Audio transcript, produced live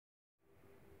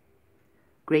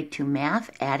Grade 2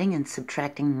 Math, Adding and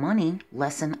Subtracting Money,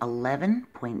 Lesson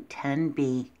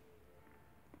 11.10b.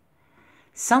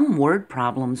 Some word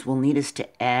problems will need us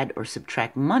to add or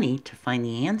subtract money to find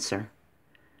the answer.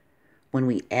 When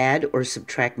we add or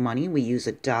subtract money, we use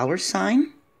a dollar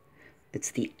sign.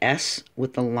 It's the S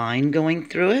with the line going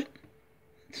through it.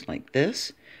 It's like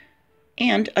this.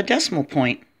 And a decimal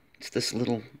point. It's this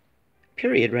little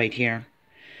period right here.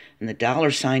 And the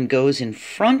dollar sign goes in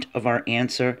front of our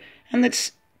answer, and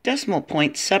this decimal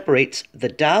point separates the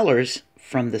dollars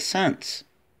from the cents.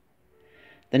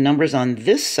 The numbers on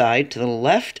this side to the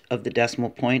left of the decimal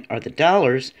point are the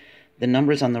dollars. The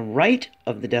numbers on the right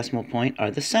of the decimal point are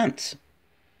the cents.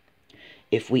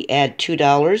 If we add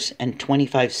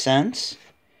 $2.25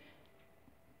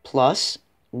 plus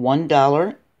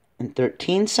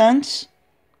 $1.13,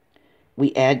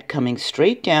 we add coming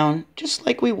straight down, just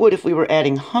like we would if we were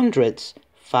adding hundreds.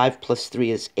 5 plus 3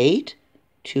 is 8.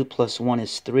 2 plus 1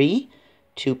 is 3.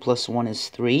 2 plus 1 is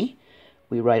 3.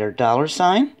 We write our dollar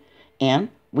sign, and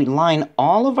we line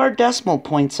all of our decimal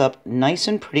points up nice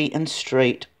and pretty and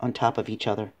straight on top of each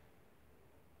other.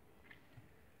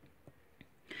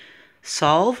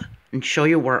 Solve and show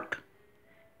your work.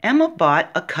 Emma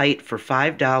bought a kite for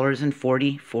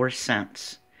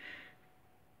 $5.44.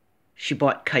 She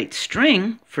bought kite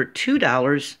string for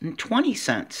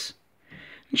 $2.20.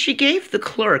 And she gave the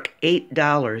clerk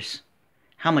 $8.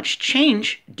 How much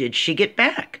change did she get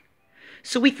back?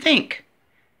 So we think,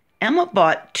 Emma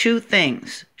bought two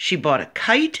things. She bought a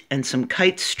kite and some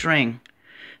kite string.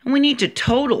 And we need to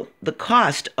total the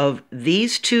cost of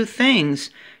these two things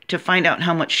to find out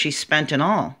how much she spent in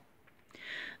all.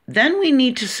 Then we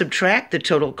need to subtract the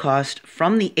total cost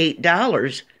from the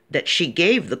 $8 that she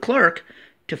gave the clerk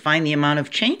to find the amount of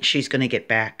change she's going to get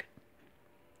back.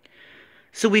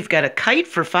 So we've got a kite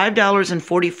for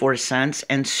 $5.44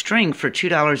 and string for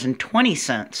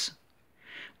 $2.20.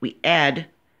 We add,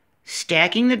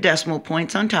 stacking the decimal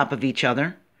points on top of each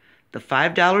other, the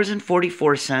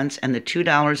 $5.44 and the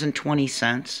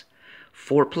 $2.20.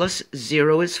 4 plus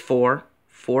 0 is 4.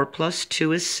 4 plus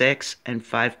 2 is 6, and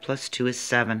 5 plus 2 is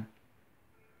 7.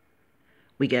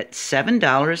 We get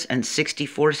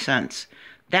 $7.64.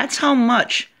 That's how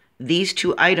much these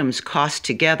two items cost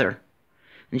together.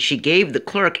 And she gave the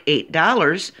clerk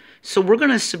 $8, so we're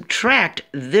going to subtract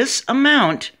this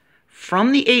amount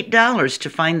from the $8 to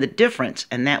find the difference,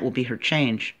 and that will be her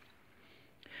change.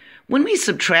 When we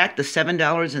subtract the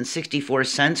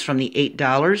 $7.64 from the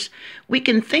 $8, we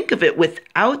can think of it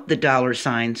without the dollar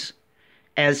signs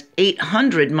as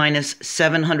 800 minus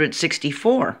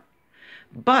 764.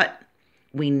 But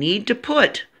we need to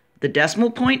put the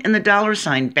decimal point and the dollar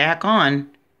sign back on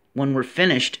when we're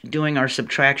finished doing our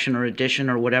subtraction or addition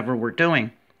or whatever we're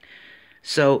doing.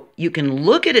 So you can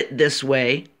look at it this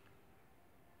way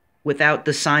without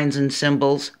the signs and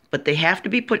symbols, but they have to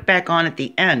be put back on at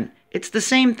the end. It's the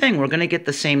same thing. We're going to get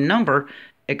the same number,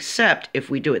 except if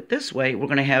we do it this way, we're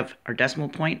going to have our decimal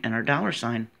point and our dollar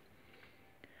sign.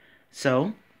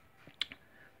 So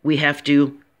we have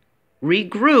to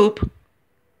regroup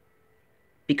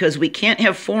because we can't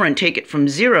have 4 and take it from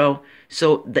 0.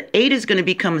 So the 8 is going to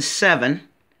become a 7.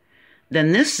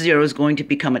 Then this 0 is going to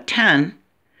become a 10.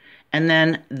 And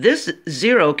then this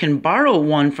 0 can borrow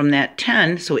 1 from that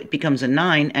 10, so it becomes a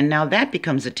 9. And now that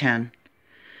becomes a 10.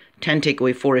 10 take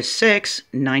away 4 is 6.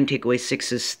 9 take away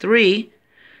 6 is 3.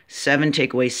 7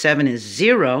 take away 7 is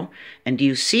 0. And do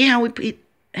you see how we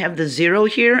have the 0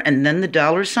 here and then the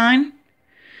dollar sign?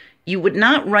 You would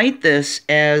not write this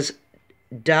as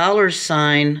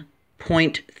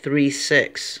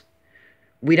 $.36.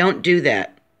 We don't do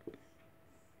that.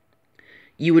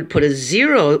 You would put a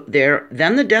 0 there,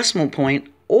 then the decimal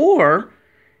point, or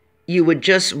you would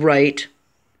just write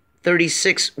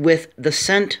 36 with the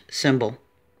cent symbol.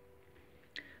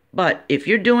 But if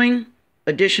you're doing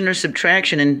addition or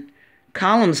subtraction in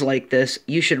columns like this,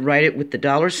 you should write it with the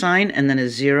dollar sign and then a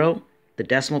 0, the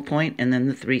decimal point, and then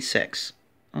the 36.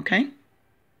 Okay?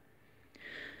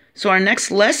 So our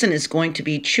next lesson is going to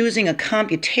be choosing a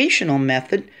computational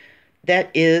method that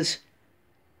is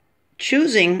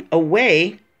choosing a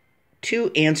way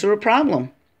to answer a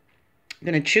problem.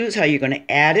 You're going to choose how you're going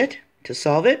to add it to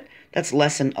solve it. That's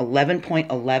lesson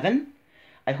 11.11.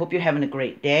 I hope you're having a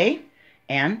great day.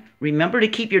 And remember to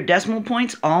keep your decimal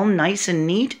points all nice and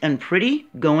neat and pretty,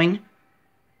 going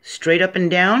straight up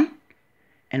and down.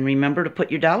 And remember to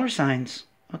put your dollar signs.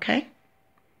 Okay?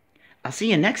 I'll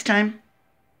see you next time.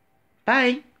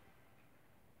 Bye.